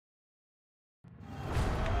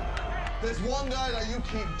There's one guy that you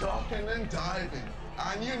keep ducking and diving,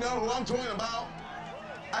 and you know who I'm talking about.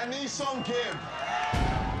 I need some Gib.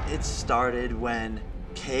 It started when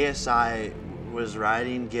KSI was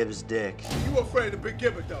riding Gibb's dick. You afraid of Big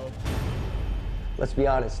Gibber, though? Let's be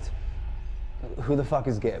honest. Who the fuck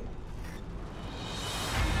is Gib?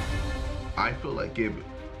 I feel like Gib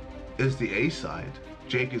is the A side.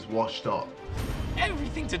 Jake is washed up.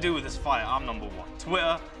 Everything to do with this fight, I'm #1.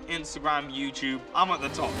 Twitter, Instagram, YouTube, I'm at the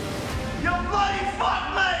top. You bloody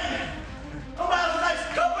fuck me! I'm gonna have a nice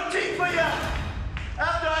cup of tea for you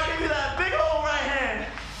after I give you that big old right hand.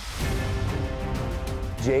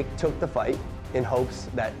 Jake took the fight in hopes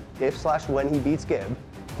that if/when he beats Gib,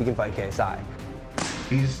 he can fight KSI.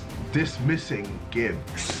 He's dismissing Gib.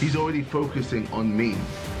 He's already focusing on me,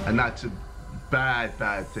 and that's a bad,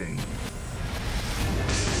 bad thing.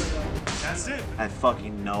 That's it. I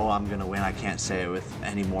fucking know I'm gonna win. I can't say it with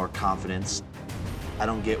any more confidence. I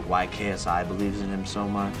don't get why KSI believes in him so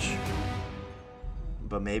much.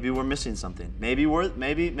 But maybe we're missing something. Maybe we're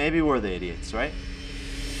the idiots, right?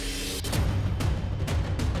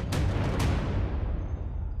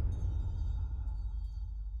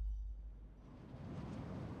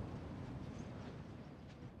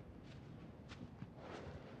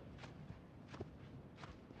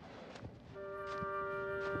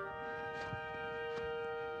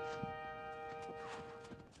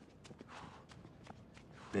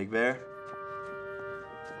 Big Bear.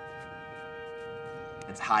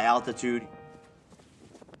 It's high altitude,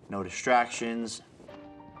 no distractions.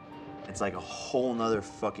 It's like a whole nother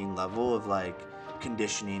fucking level of like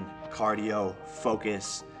conditioning, cardio,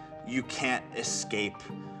 focus. You can't escape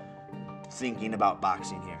thinking about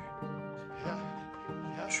boxing here.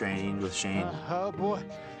 Training with Shane. Oh, boy.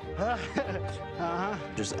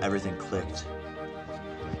 Just everything clicked.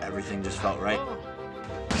 Everything just felt right.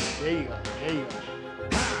 There you go. There you go.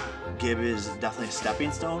 Gib is definitely a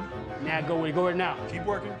stepping stone. Now go right now. Keep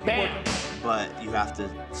working. Bam. But you have to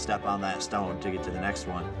step on that stone to get to the next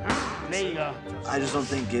one. There you go. I just don't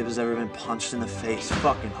think Gib has ever been punched in the face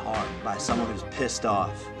fucking hard by someone who's pissed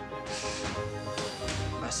off.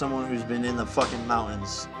 By someone who's been in the fucking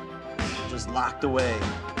mountains, just locked away,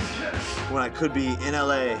 when I could be in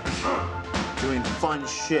LA doing fun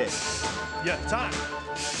shit. Yeah, time.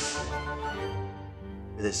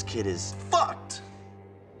 This kid is fucked.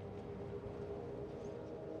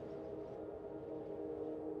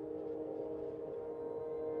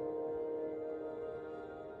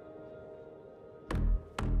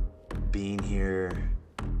 Being here,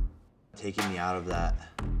 taking me out of that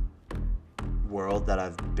world that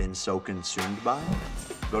I've been so consumed by.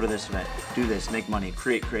 Go to this event, do this, make money,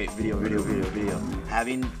 create, video.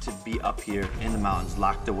 Having to be up here in the mountains,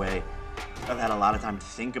 locked away, I've had a lot of time to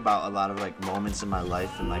think about a lot of like moments in my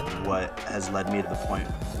life and like what has led me to the point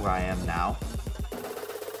where I am now.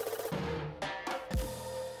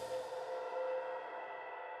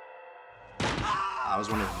 I was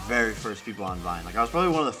one of the very first people on Vine. Like I was probably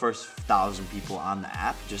one of the first 1,000 people on the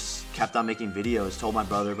app. Just kept on making videos, told my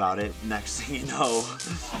brother about it. Next thing you know,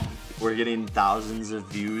 we're getting thousands of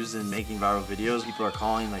views and making viral videos. People are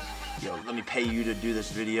calling like, yo, let me pay you to do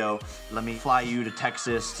this video. Let me fly you to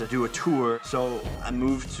Texas to do a tour. So I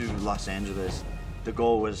moved to Los Angeles. The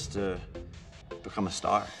goal was to become a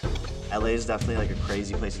star. LA is definitely like a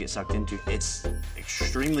crazy place to get sucked into. It's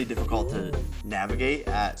extremely difficult to navigate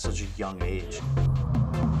at such a young age.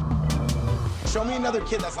 Show me another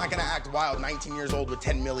kid that's not gonna act wild, 19 years old with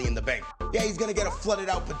 10 million in the bank. Yeah, he's gonna get a flooded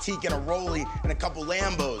out Patek and a Rollie and a couple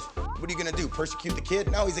Lambos. What are you gonna do, persecute the kid?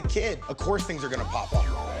 No, he's a kid. Of course things are gonna pop up.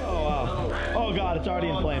 Oh, wow. Oh, God, it's already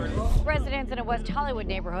in flames. Residents in a West Hollywood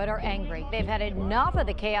neighborhood are angry. They've had enough of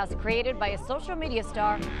the chaos created by a social media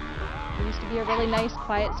star. It used to be a really nice,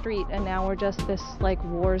 quiet street, and now we're just this, like,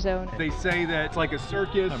 war zone. They say that it's like a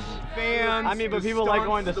circus. Fans. I mean, but people like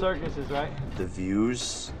going to circuses, right? The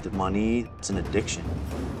views, the money, it's an addiction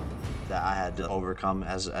that I had to overcome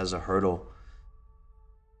as a hurdle.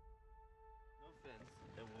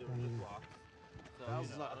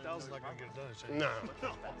 No.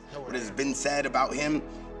 What has been said about him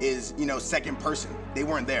is, you know, second person. They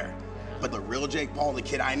weren't there. But the real Jake Paul, the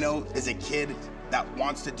kid I know, is a kid that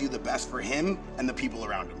wants to do the best for him and the people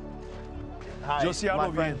around him. Hi,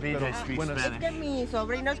 my friend BJ speaks Spanish. Es que mis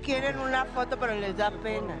sobrinos quieren una foto, pero les da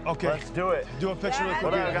pena. Okay. Let's do it. Do a picture real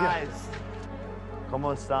quick. What up, guys?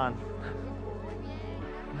 ¿Cómo están?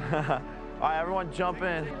 All right, everyone jump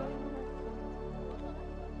in.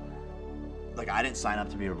 Like, I didn't sign up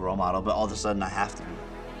to be a role model, but all of a sudden I have to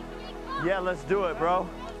be. Yeah, let's do it, bro.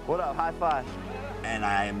 What up? High five. And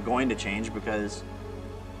I am going to change because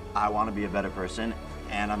I want to be a better person,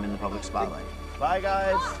 and I'm in the public spotlight. Bye,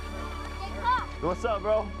 guys. What's up,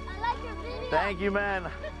 bro? I like your video. Thank you, man.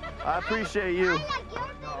 I appreciate you. I like your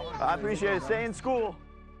video. I appreciate it. Stay in school.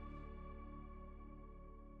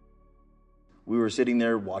 We were sitting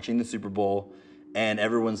there watching the Super Bowl, and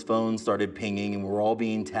everyone's phones started pinging, and we're all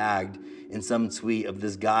being tagged in some tweet of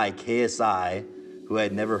this guy, KSI, who I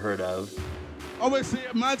had never heard of. Obviously,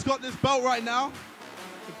 man's got this belt right now.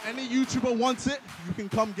 If any YouTuber wants it, you can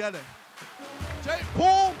come get it. Jake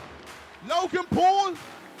Paul, Logan Paul,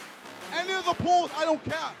 any other Pauls, I don't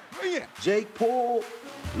care. Bring it. Jake Paul,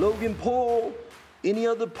 Logan Paul, any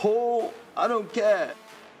other Paul, I don't care.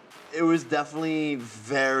 It was definitely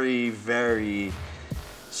very, very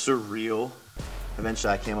surreal.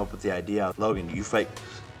 Eventually I came up with the idea, Logan, you fight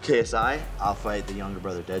KSI, I'll fight the younger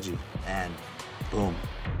brother Deji. And boom,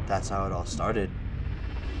 that's how it all started.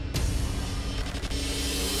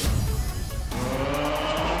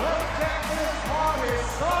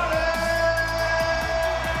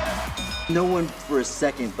 No one for a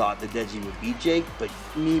second thought that Deji would beat Jake, but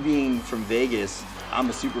me being from Vegas, I'm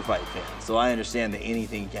a super fight fan, so I understand that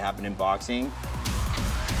anything can happen in boxing.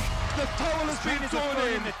 The towel has been thrown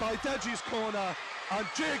in by Deji's corner, and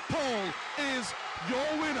Jake Paul is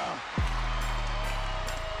your winner.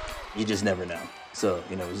 You just never know. So,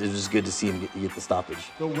 you know, it was just good to see him get the stoppage.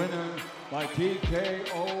 The winner by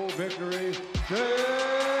TKO victory, Jake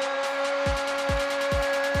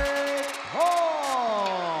Paul.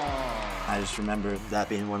 I just remember that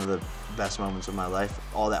being one of the best moments of my life.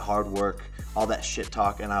 All that hard work, all that shit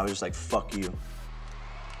talk, and I was just like, fuck you.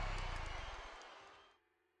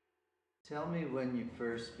 Tell me when you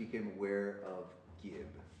first became aware of Gib.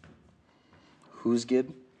 Who's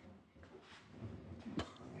Gib?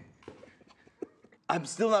 I'm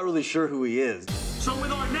still not really sure who he is. So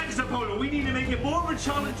with our next opponent, we need to make it more of a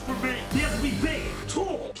challenge for me. He has to be big,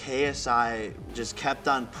 tall. KSI just kept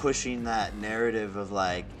on pushing that narrative of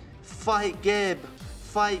like, fight Gib,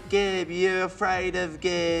 you're afraid of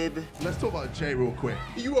Gib. Let's talk about Jay real quick.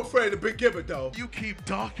 You afraid of Big Gibber though? You keep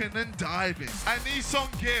ducking and diving. I need some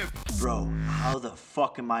Gib. Bro, how the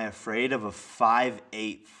fuck am I afraid of a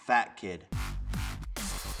 5'8" fat kid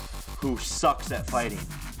who sucks at fighting?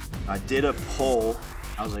 I did a poll.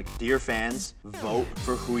 I was like, dear fans, vote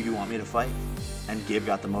for who you want me to fight. And Gib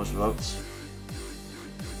got the most votes.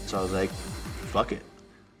 So I was like, fuck it,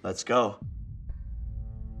 let's go.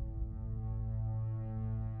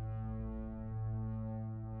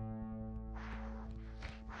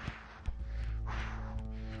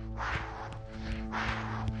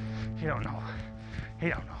 You don't know. You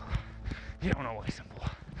don't know. You don't know what he's in for.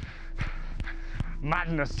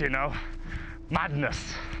 Madness, you know?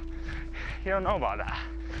 Madness. You don't know about that.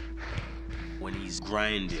 When he's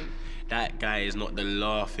grinding, that guy is not the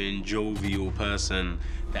laughing, jovial person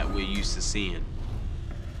that we're used to seeing.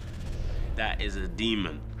 That is a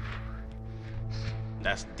demon.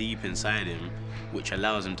 That's deep inside him, which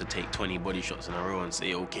allows him to take 20 body shots in a row and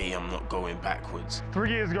say, okay, I'm not going backwards. 3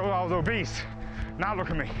 years ago, I was obese. Now look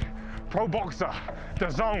at me. Pro boxer,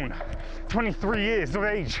 DAZN, 23 years of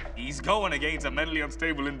age. He's going against a mentally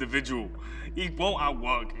unstable individual. He won't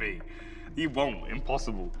outwork me. He won't,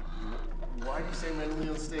 impossible. Why do you say mentally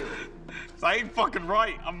unstable? I ain't fucking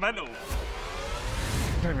right, I'm mental. You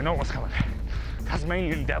don't even know what's coming.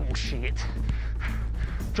 Tasmanian devil shit.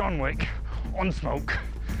 John Wick, on smoke.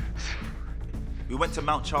 We went to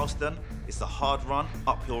Mount Charleston. It's a hard run,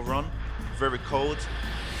 uphill run, very cold.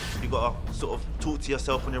 You gotta sort of talk to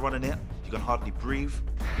yourself when you're running it. You can hardly breathe.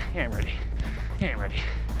 He ain't ready. He ain't ready.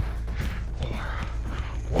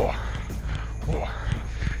 War.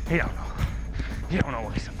 He don't know. You don't know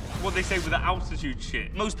what he's in for. What they say with the altitude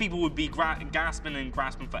shit. Most people would be gasping and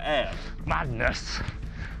grasping for air. Madness.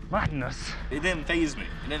 Madness. It didn't faze me.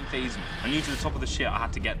 It didn't faze me. I knew to the top of the shit I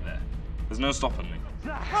had to get there. There's no stopping me.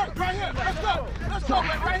 Right here, let's go! Let's go,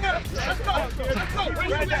 right here! Let's go! Let's go!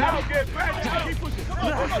 Right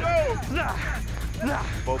now!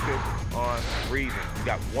 Focus on breathing. You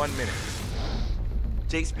got 1 minute.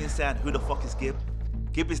 Jake's been saying, who the fuck is Gib?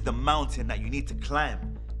 Gib is the mountain that you need to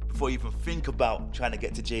climb before you even think about trying to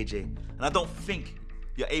get to JJ. And I don't think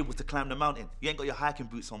you're able to climb the mountain. You ain't got your hiking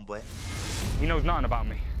boots on, boy. He knows nothing about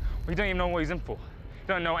me. He don't even know what he's in for. He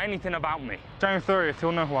don't know anything about me. January 30th,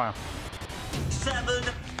 he'll know who I am.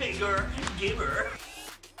 7-figure giver.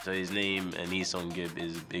 So his name, Anisong Gib,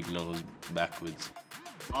 is Big Nose backwards.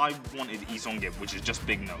 I wanted Isong Gib, which is just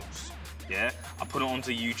Big Nose. Yeah? I put it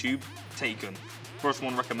onto YouTube, taken. First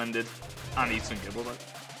one recommended, and Isong Gib. I was like,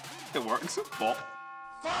 it works, but.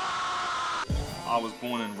 I was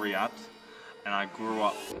born in Riyadh, and I grew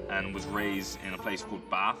up and was raised in a place called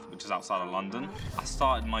Bath, which is outside of London. I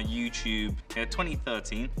started my YouTube in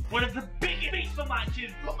 2013. One of the biggest FIFA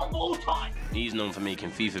matches of all time. He's known for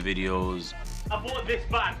making FIFA videos. I bought this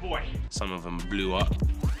bad boy. Some of them blew up.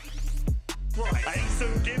 Right, I ain't so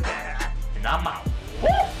good there, and I'm out.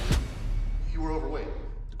 You were overweight.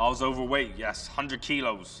 I was overweight, yes, 100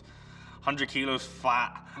 kilos. 100 kilos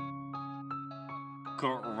fat.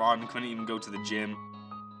 Couldn't run, couldn't even go to the gym.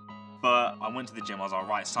 But I went to the gym, I was like,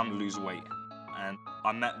 right, it's time to lose weight. And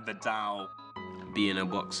I met Vidal. Being a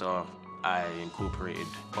boxer, I incorporated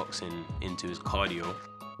boxing into his cardio.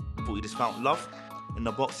 Thought he just found love in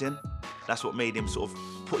the boxing. That's what made him sort of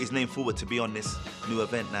put his name forward to be on this new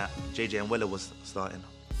event that JJ and Weller was starting.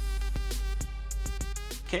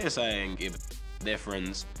 KSI and Gib, they're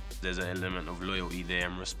friends. There's an element of loyalty there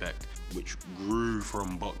and respect, which grew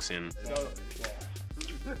from boxing.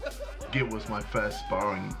 Gib was my first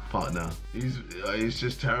sparring partner. He's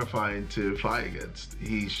just terrifying to fight against.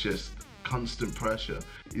 He's just constant pressure.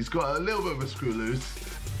 He's got a little bit of a screw loose.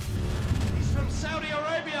 He's from Saudi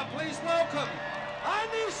Arabia, please welcome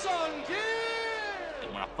Anison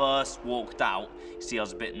Gib! When I first walked out, you see, I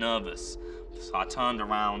was a bit nervous. So I turned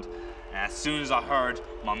around, and as soon as I heard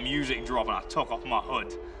my music drop and I took off my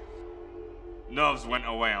hood, nerves went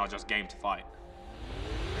away and I was just game to fight.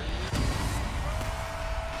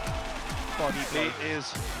 He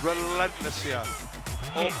is relentless here.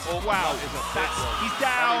 Oh, wow. He's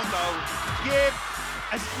down. Gib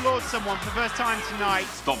has floored someone for the first time tonight.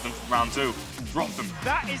 Stopped them from round 2. Dropped them.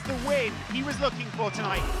 That is the win he was looking for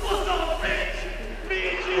tonight.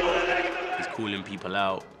 He's calling people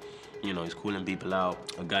out. You know, he's calling people out.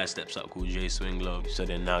 A guy steps up called Jay Swinglove. So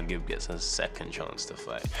then now Gib gets a second chance to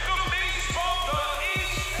fight.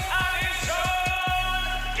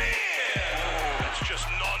 It's just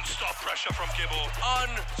non-stop pressure from Gibble.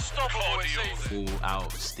 Unstoppable, it seems. Full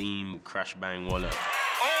out steam, crash bang wallet.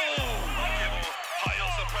 Oh! Gibble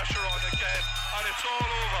piles the pressure on again, and it's all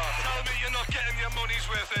over. Tell me you're not getting your money's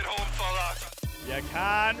worth at home for that. You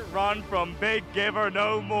can't run from Big Giver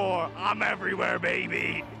no more. I'm everywhere,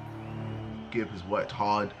 baby. Gib has worked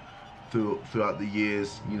hard throughout the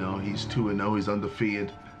years. You know, he's 2-0, he's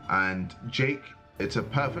undefeated. And Jake, it's a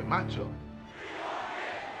perfect matchup.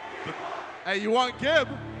 Hey, you want Gib?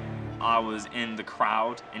 I was in the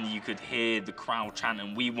crowd and you could hear the crowd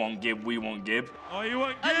chanting, "We want Gib, we want Gib." Oh, you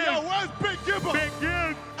want Gib? Hey, yo, where's Big Gibber? Big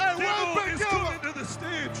Gib! Hey, where's Big Gibber? Coming to the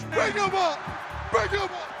stage. Bring him up! Bring him up!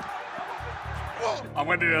 Whoa. I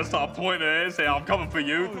went in there and started pointing at it and saying, "I'm coming for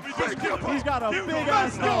you." He's got a big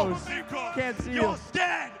ass nose. Can't see him.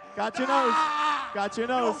 Dead! Got your nose. Got your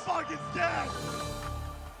nose. Fucking dead!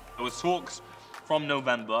 It was talks from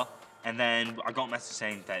November, and then I got a message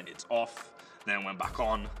saying that it's off, then it went back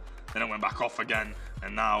on, then it went back off again,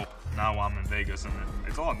 and now I'm in Vegas and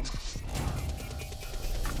it's on.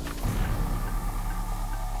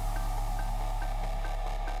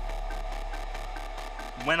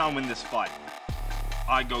 When I win this fight,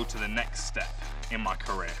 I go to the next step in my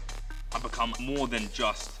career. I become more than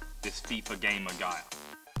just this FIFA gamer guy.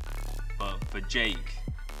 But for Jake,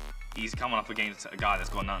 he's coming up against a guy that's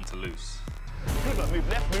got nothing to lose. Pivot, move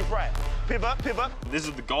left, move right. Pivot, pivot. This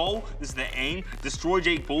is the goal, this is the aim. Destroy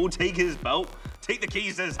Jake Paul, take his belt, take the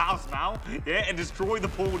keys to his house now, yeah, and destroy the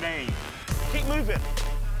Paul name. Keep moving.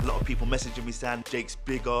 A lot of people messaging me saying Jake's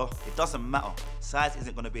bigger. It doesn't matter. Size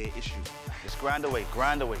isn't going to be an issue. Just grind away,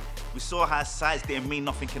 grind away. We saw how size didn't mean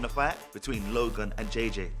nothing in the fight between Logan and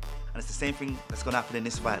JJ. And it's the same thing that's going to happen in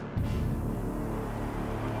this fight.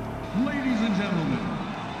 Ladies and gentlemen,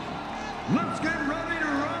 let's get ready to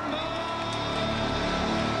rumble!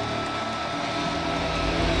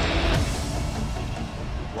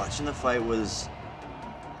 Watching the fight was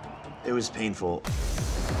painful.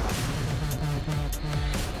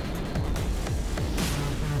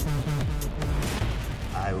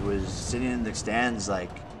 I was sitting in the stands like,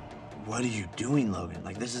 what are you doing, Logan?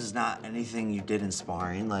 Like, this is not anything you did in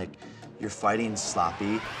sparring. Like, you're fighting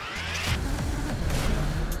sloppy.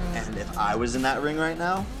 And if I was in that ring right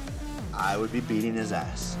now, I would be beating his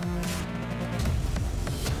ass.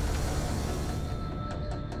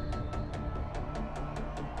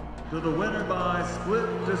 To the winner by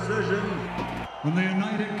split decision from the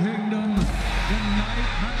United Kingdom, the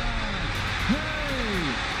Nightmare,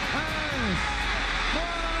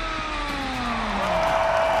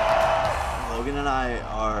 Logan and I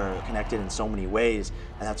are connected in so many ways,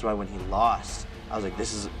 and that's why when he lost, I was like,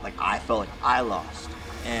 this is, like, I felt like I lost.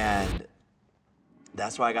 And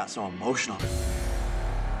that's why I got so emotional.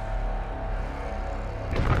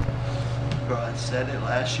 Bro, I said it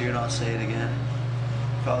last year and I'll say it again.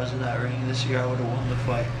 If I was in that ring this year, I would have won the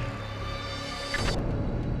fight.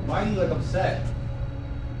 Why are you like upset?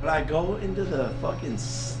 When I go into the fucking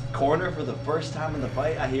corner for the first time in the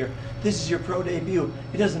fight, I hear, "This is your pro debut.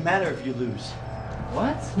 It doesn't matter if you lose."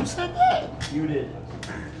 What? Who said that? You did.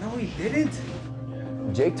 No, he didn't.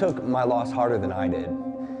 Jake took my loss harder than I did.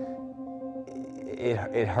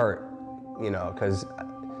 It hurt, you know, because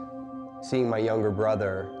seeing my younger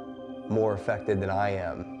brother more affected than I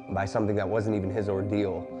am by something that wasn't even his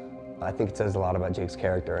ordeal, I think it says a lot about Jake's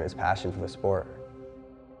character and his passion for the sport.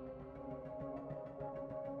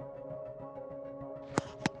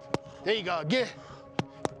 There you go, get.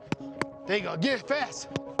 There you go, get fast.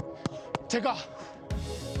 Take off.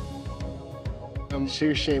 I'm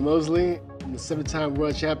Sugar Shane Mosley. I'm a 7-time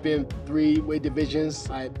world champion, 3 weight divisions.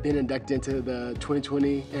 I've been inducted into the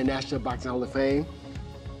 2020 International Boxing Hall of Fame.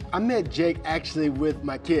 I met Jake actually with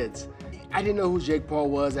my kids. I didn't know who Jake Paul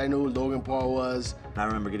was. I didn't know who Logan Paul was. I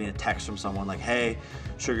remember getting a text from someone like, "Hey,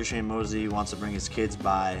 Sugar Shane Mosley wants to bring his kids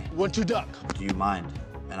by. 1-2 duck. Do you mind?"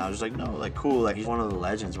 And I was just like, no, like, cool. Like, he's one of the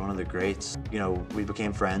legends, one of the greats. You know, we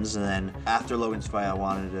became friends, and then after Logan's fight, I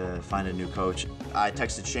wanted to find a new coach. I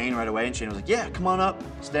texted Shane right away, and Shane was like, yeah, come on up,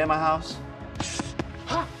 stay at my house.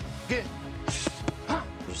 Good.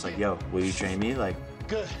 Just like, yo, will you train me? Like,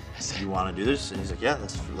 good. You want to do this? And he's like, yeah,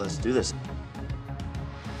 let's do this.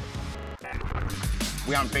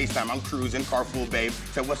 We on FaceTime, I'm cruising, car full, babe.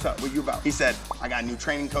 Said, what's up, what you about? He said, I got a new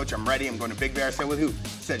training coach, I'm ready, I'm going to Big Bear. I said, with who?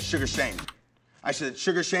 He said, Sugar Shane. I said,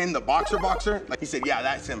 Sugar Shane, the boxer? Like, he said, yeah,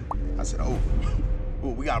 that's him. I said, oh,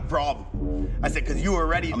 we got a problem. I said, because you were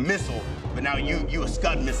already a missile, but now you a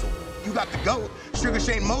scud missile. You got to go. Sugar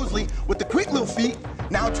Shane Mosley with the quick little feet,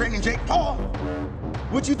 now training Jake Paul.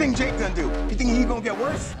 What you think Jake gonna do? You think he gonna get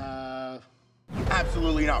worse?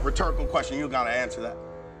 Absolutely not. Rhetorical question, you gotta answer that.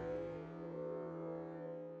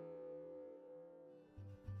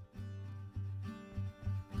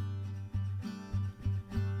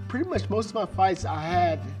 Pretty much most of my fights I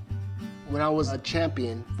had when I was a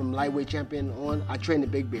champion, from lightweight champion on, I trained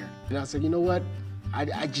at Big Bear. And I said, you know what? I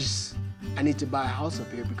need to buy a house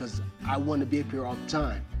up here because I want to be up here all the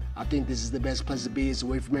time. I think this is the best place to be. It's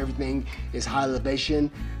away from everything. It's high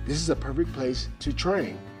elevation. This is a perfect place to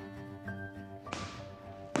train.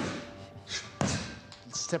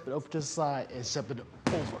 Step it over to the side and step it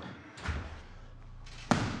over.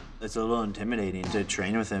 It's a little intimidating to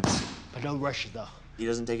train with him. But don't rush it though. He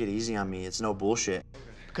doesn't take it easy on me. It's no bullshit.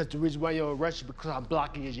 Because the reason why you don't rush it because I'm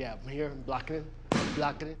blocking your jab. I'm here, I'm blocking it,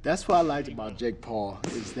 blocking it. That's what I liked about Jake Paul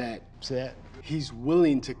is that, he's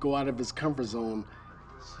willing to go out of his comfort zone.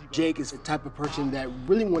 Jake is the type of person that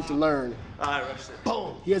really wants to learn.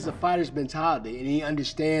 Boom! He has a fighter's mentality and he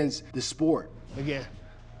understands the sport. Again.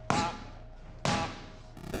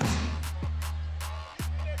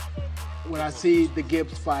 When I see the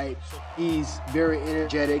Gibbs fight, he's very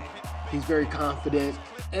energetic, he's very confident,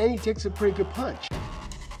 and he takes a pretty good punch.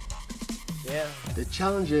 Yeah. The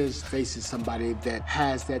challenge is facing somebody that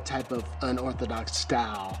has that type of unorthodox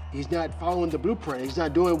style. He's not following the blueprint. He's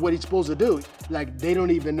not doing what he's supposed to do. Like, they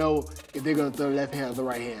don't even know if they're gonna throw the left hand or the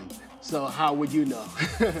right hand. So how would you know?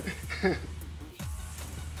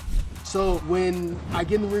 So when I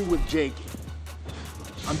get in the ring with Jake,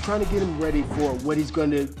 I'm trying to get him ready for what he's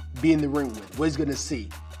gonna be in the ring with, what he's gonna see.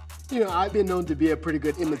 You know, I've been known to be a pretty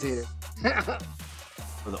good imitator.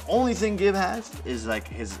 The only thing Gib has is like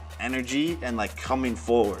his energy and like coming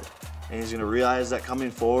forward. And he's gonna realize that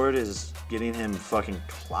coming forward is getting him fucking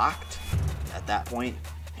clocked. At that point,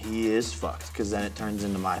 he is fucked, because then it turns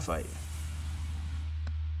into my fight.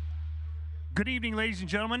 Good evening, ladies and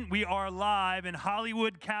gentlemen. We are live in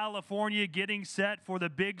Hollywood, California, getting set for the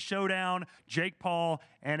big showdown, Jake Paul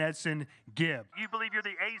and Edson Gibb. You believe you're the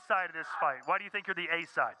A side of this fight. Why do you think you're the A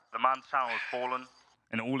side? The man's channel has fallen.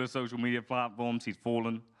 And all his social media platforms, he's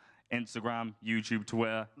fallen. Instagram, YouTube,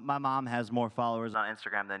 Twitter. My mom has more followers on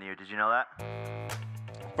Instagram than you. Did you know that?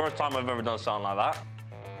 First time I've ever done something like that.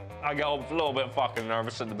 I got a little bit fucking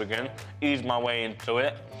nervous at the beginning, eased my way into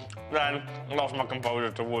it, then lost my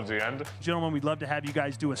composure towards the end. Gentlemen, we'd love to have you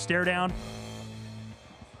guys do a stare down.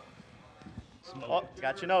 Oh,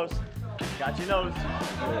 got your nose. Got your nose.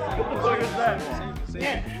 Look at that.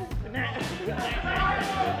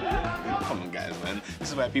 Come on, guys, man.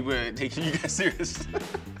 This is why people are taking you guys serious.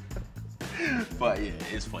 But yeah,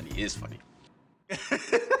 it's funny. It's funny.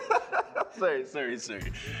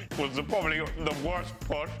 sorry. Was probably the worst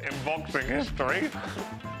push in boxing history.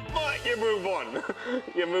 But you move on.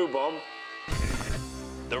 You move on.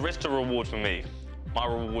 The risk to reward for me, my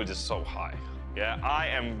reward is so high. Yeah, I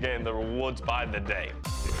am getting the rewards by the day.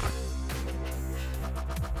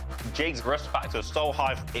 Jake's risk factor is so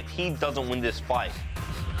high. If he doesn't win this fight,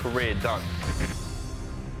 career done.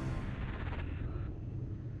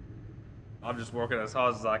 I'm just working as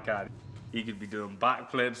hard as I can. He could be doing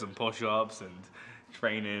backflips and push-ups and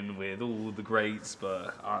training with all the greats, but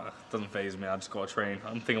it doesn't faze me. I just gotta train.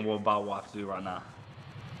 I'm thinking about what I have to do right now.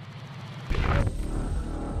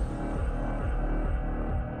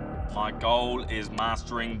 My goal is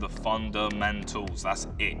mastering the fundamentals. That's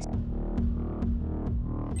it.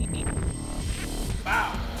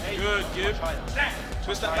 Wow. Hey. Good, Gib.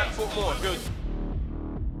 Twist that back foot more. Good.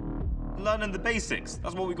 Learning the basics.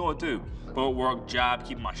 That's what we gotta do. Footwork, jab,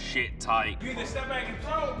 keep my shit tight. You either step back and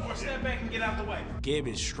throw or step back and get out the way. Gib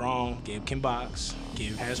is strong. Gib can box.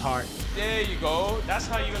 Gib has heart. There you go. That's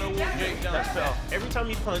how you're gonna walk Jake down. That's better. Every time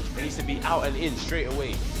you punch, it needs to be out and in straight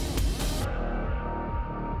away.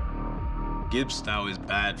 Gib's style is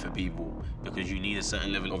bad for people because you need a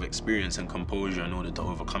certain level of experience and composure in order to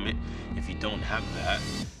overcome it. If you don't have that,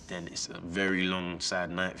 then it's a very long, sad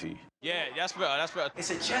night for you. Yeah, that's better, that's better. It's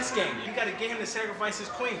a chess game. You gotta get him to sacrifice his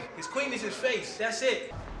queen. His queen is his face, that's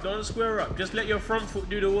it. Don't square up, just let your front foot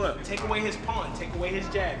do the work. Take away his pawn, take away his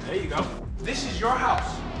jab. There you go. This is your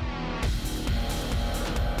house.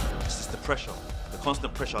 It's just the pressure, the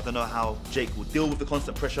constant pressure. I don't know how Jake will deal with the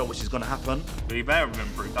constant pressure, which is gonna happen. But he better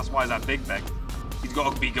improve. That's why he's at Big Beg. He's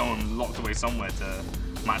got to be going locked away somewhere to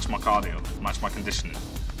match my cardio, match my conditioning.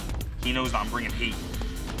 He knows that I'm bringing heat.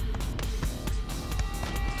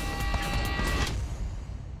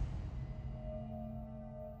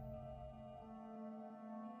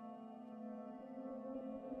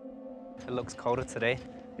 It looks colder today.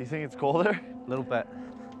 You think it's colder? A little bit.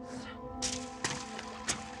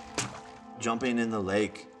 Jumping in the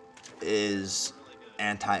lake is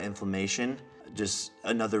anti-inflammation, just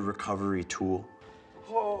another recovery tool.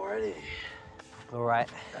 Alrighty. All right.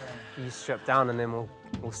 You strip down and then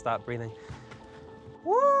we'll start breathing.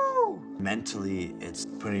 Woo! Mentally, it's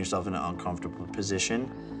putting yourself in an uncomfortable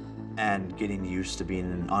position and getting used to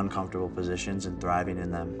being in uncomfortable positions and thriving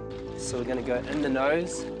in them. So we're gonna go in the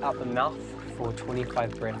nose, out the mouth for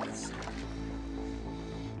 25 breaths.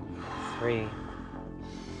 3.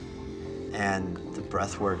 And the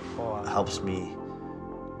breath work helps me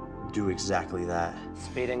do exactly that.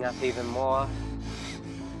 Speeding up even more.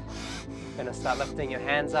 Gonna start lifting your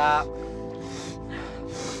hands up.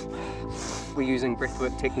 We're using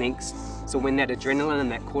breathwork techniques, so when that adrenaline and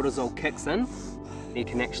that cortisol kicks in, you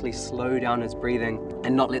can actually slow down his breathing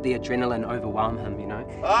and not let the adrenaline overwhelm him, you know?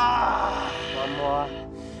 Ah! One more.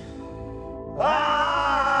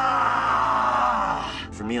 Ah!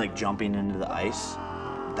 For me, like jumping into the ice,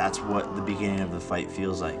 that's what the beginning of the fight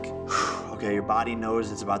feels like. Okay, your body knows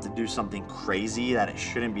it's about to do something crazy that it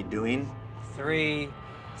shouldn't be doing. 3,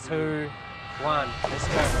 2, 1, let's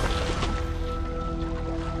go.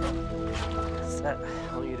 That's it.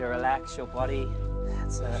 I want you to relax your body.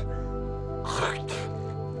 That's it.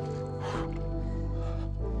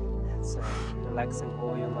 That's it. Relaxing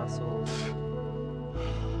all your muscles.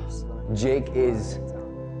 Jake is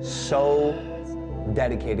so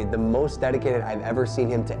dedicated, the most dedicated I've ever seen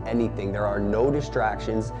him to anything. There are no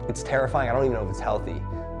distractions. It's terrifying. I don't even know if it's healthy.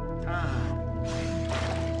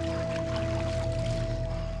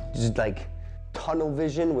 Just like tunnel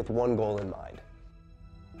vision with one goal in mind.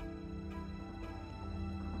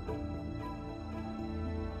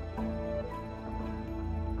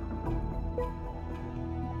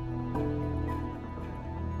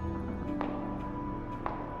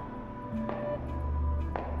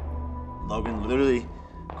 Logan literally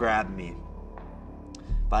grabbed me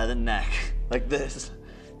by the neck like this.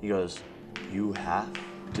 He goes, "You have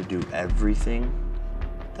to do everything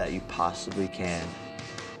that you possibly can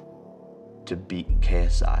to beat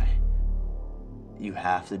KSI. You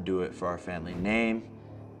have to do it for our family name.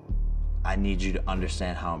 I need you to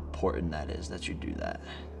understand how important that is that you do that."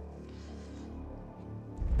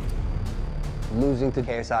 Losing to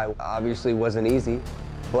KSI obviously wasn't easy,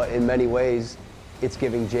 but in many ways, it's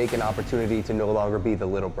giving Jake an opportunity to no longer be the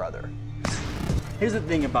little brother. Here's the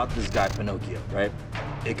thing about this guy, Pinocchio, right?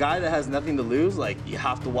 A guy that has nothing to lose, like, you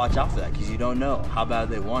have to watch out for that because you don't know how bad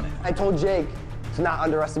they want it. I told Jake to not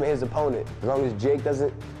underestimate his opponent. As long as Jake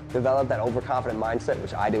doesn't develop that overconfident mindset,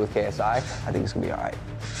 which I did with KSI, I think it's gonna be all right.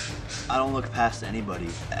 I don't look past anybody.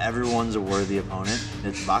 Everyone's a worthy opponent.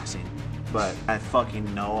 It's boxing. But I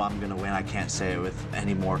fucking know I'm gonna win. I can't say it with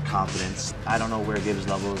any more confidence. I don't know where Gibbs'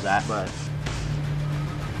 level is at, but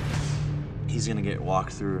he's gonna get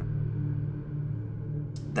walked through.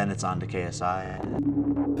 Then it's on to KSI.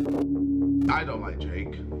 I don't like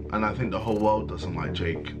Jake, and I think the whole world doesn't like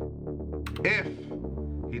Jake. If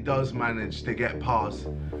he does manage to get past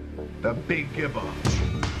the big Gibber,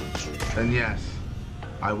 then yes,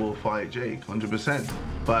 I will fight Jake, 100%.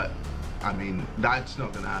 But, I mean, that's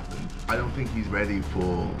not gonna happen. I don't think he's ready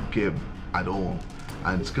for Gib at all.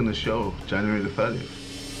 And it's gonna show January the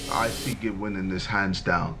 30th. I see Gib winning this hands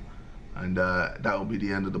down, and that will be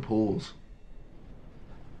the end of the pools.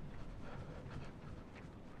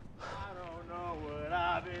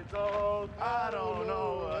 I don't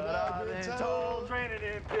know what I've been told. Training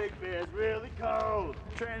in Big Bear's really cold.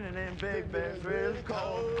 Training in Big Bear's really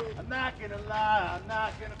cold. I'm not gonna lie, I'm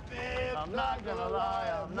not gonna fib. I'm not gonna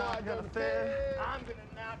lie, I'm not gonna fib. I'm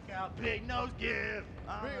gonna knock out Big Nose Gib.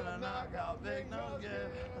 I'm gonna knock out Big Nose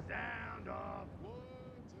Gib. Sound off.